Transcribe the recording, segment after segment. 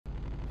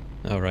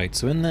Alright,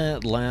 so in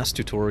that last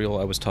tutorial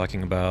I was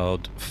talking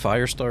about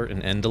fire start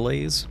and end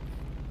delays,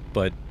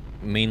 but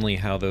mainly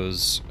how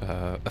those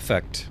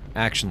affect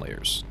action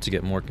layers to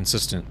get more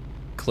consistent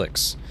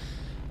clicks.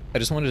 I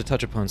just wanted to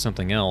touch upon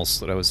something else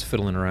that I was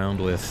fiddling around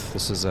with.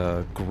 This is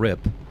a grip.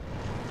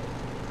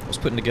 I was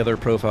putting together a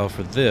profile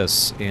for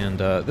this, and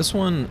this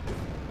one,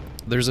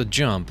 there's a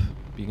jump.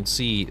 You can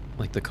see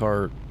like the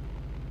car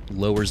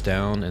lowers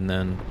down and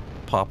then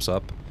pops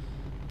up.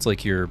 It's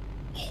like you're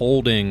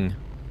holding...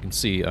 You can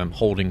see I'm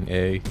holding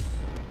A.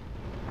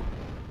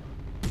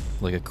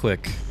 Like a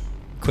quick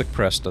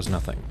press does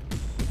nothing.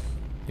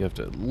 You have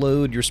to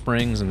load your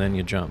springs and then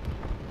you jump.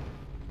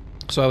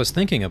 So I was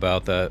thinking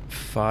about that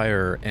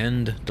fire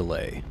end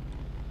delay.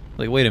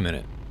 Like, wait a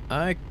minute.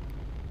 I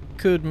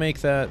could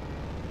make that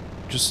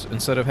just,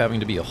 instead of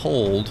having to be a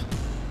hold,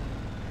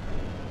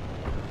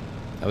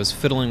 I was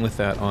fiddling with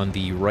that on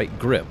the right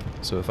grip.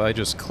 So if I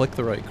just click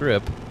the right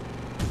grip,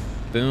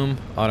 boom,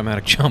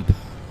 automatic jump.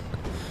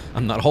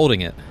 I'm not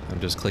holding it.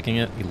 I'm just clicking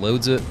it. He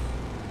loads it.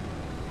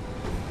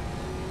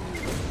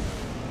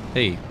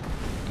 Hey,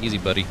 easy,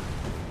 buddy.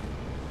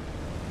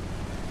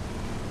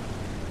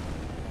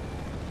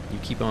 You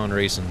keep on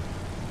racing.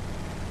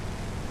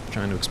 I'm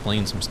trying to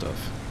explain some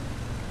stuff.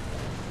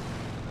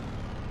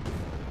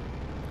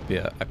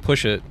 Yeah, I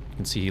push it. You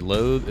can see it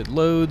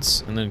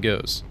loads and then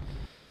goes.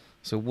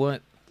 So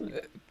what?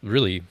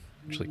 Really,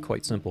 actually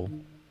quite simple.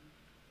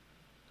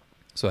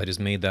 So I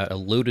just made that a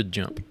loaded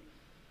jump.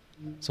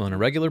 So on a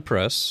regular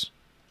press,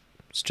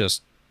 it's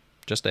just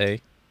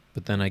A,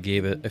 but then I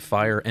gave it a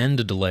fire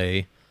end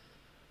delay.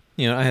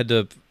 You know, I had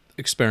to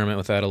experiment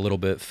with that a little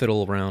bit,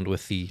 fiddle around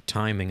with the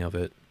timing of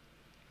it.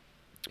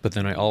 But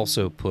then I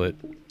also put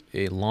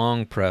a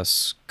long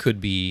press,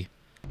 could be...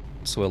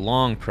 So a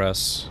long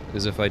press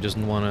is if I just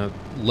want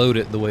to load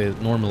it the way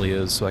it normally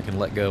is, so I can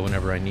let go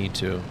whenever I need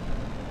to.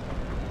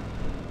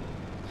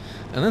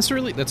 And that's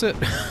it.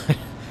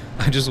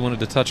 I just wanted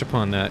to touch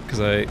upon that,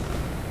 because I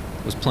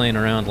was playing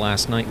around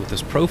last night with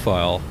this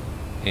profile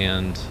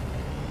and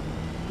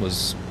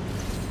was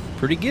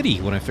pretty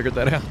giddy when I figured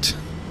that out,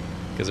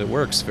 because it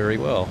works very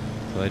well.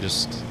 So I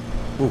just...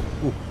 Ooh.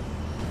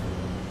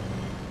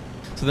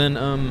 So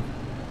then,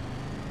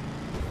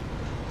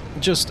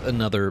 just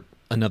another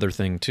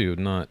thing too,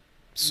 not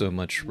so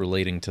much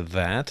relating to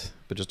that,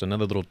 but just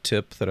another little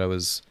tip that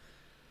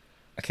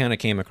I kind of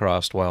came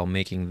across while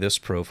making this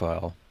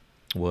profile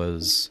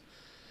was,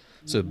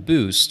 so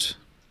boost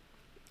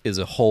is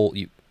a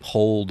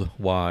hold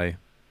Y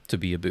to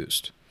be a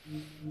boost.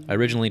 I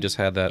originally just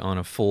had that on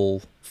a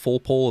full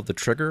pull of the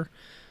trigger,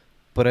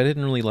 but I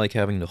didn't really like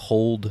having to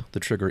hold the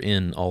trigger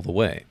in all the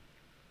way.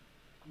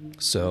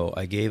 So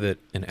I gave it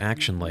an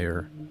action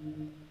layer.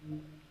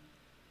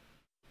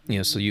 You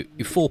know, so you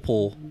full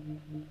pull,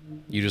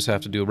 you just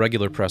have to do a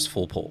regular press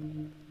full pull.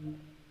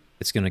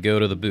 It's going to go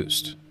to the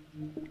boost.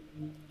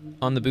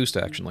 On the boost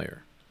action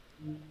layer,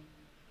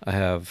 I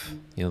have,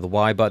 you know, the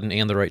Y button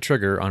and the right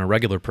trigger on a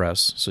regular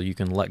press, so you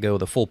can let go of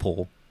the full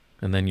pull,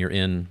 and then you're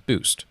in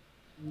boost.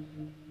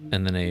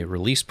 And then a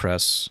release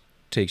press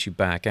takes you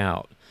back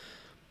out.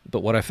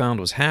 But what I found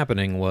was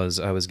happening was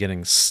I was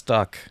getting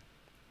stuck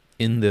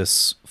in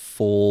this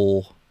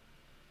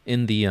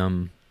in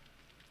the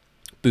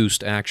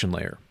boost action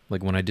layer.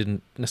 Like when I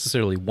didn't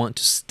necessarily want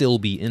to still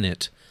be in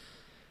it,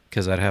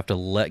 because I'd have to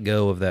let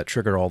go of that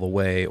trigger all the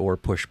way, or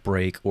push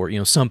brake, or, you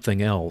know,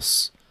 something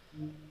else.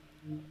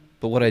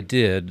 But what I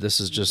did, this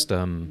is just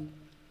a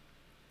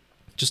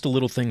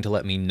little thing to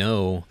let me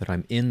know that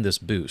I'm in this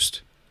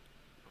boost.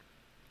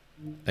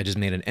 I just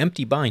made an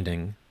empty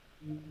binding,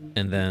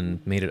 and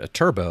then made it a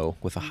turbo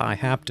with a high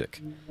haptic.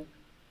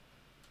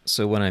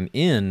 So when I'm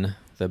in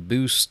the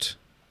boost,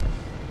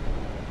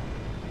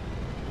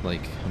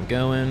 like I'm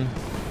going,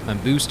 I'm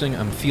boosting,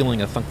 I'm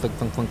feeling a thunk, thunk,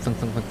 thunk, thunk, thunk,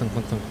 thunk, thunk, thunk,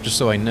 thunk, thunk, just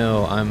so I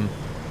know I'm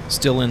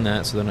still in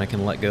that, so then I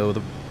can let go of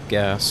the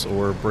gas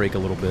or brake a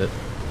little bit.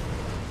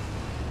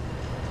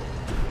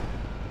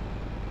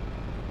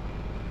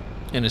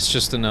 And it's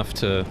just enough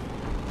to,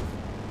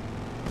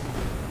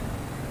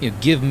 you know,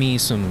 give me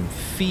some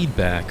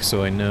feedback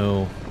so I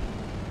know,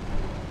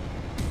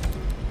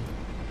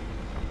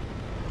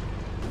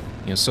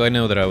 you know, so I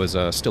know that I was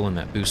still in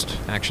that boost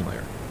action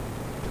layer.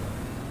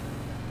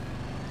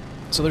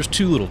 So there's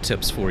two little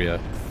tips for you.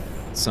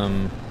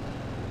 Some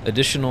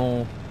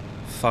additional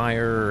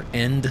fire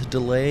end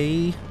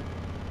delay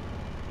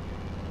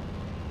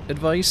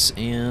advice,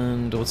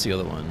 and what's the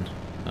other one?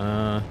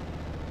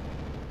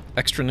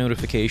 Extra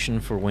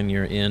notification for when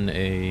you're in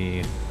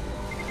a...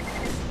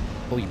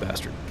 Oh, you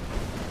bastard.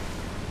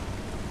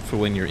 For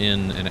when you're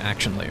in an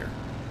action layer.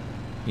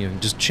 You know,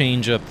 just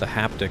change up the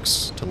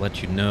haptics to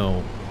let you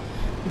know.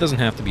 It doesn't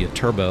have to be a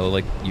turbo,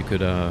 like you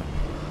could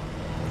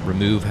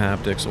remove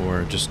haptics,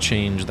 or just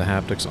change the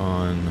haptics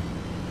on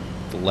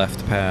the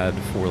left pad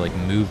for like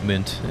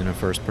movement in a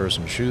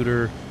first-person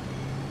shooter.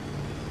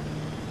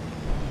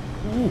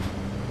 Ooh.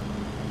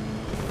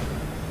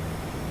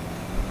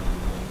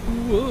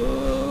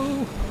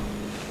 Whoa!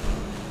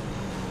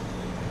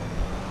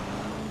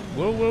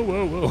 Whoa, whoa,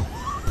 whoa, whoa.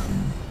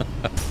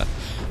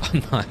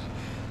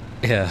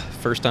 Yeah,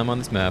 first time on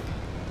this map.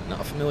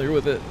 Not familiar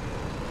with it.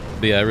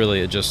 But yeah,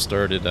 it just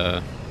started,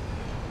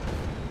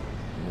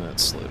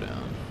 let's slow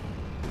down.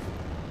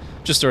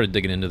 Just started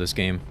digging into this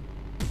game.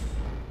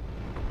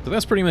 So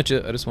that's pretty much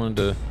it. I just wanted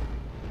to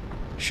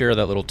share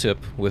that little tip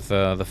with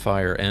the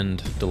fire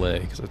end delay,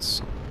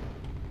 because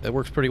that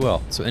works pretty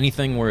well. So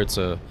anything where it's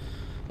a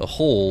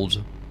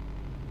hold,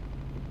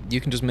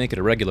 you can just make it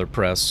a regular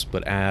press,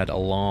 but add a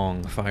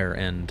long fire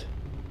end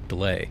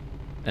delay.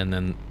 And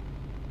then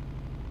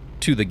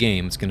to the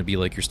game, it's going to be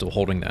like you're still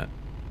holding that.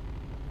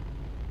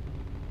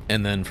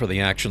 And then for the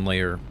action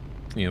layer,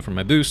 you know, for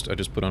my boost, I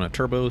just put on a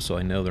turbo so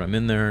I know that I'm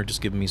in there,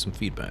 just giving me some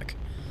feedback.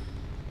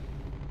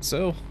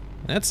 So,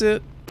 that's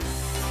it.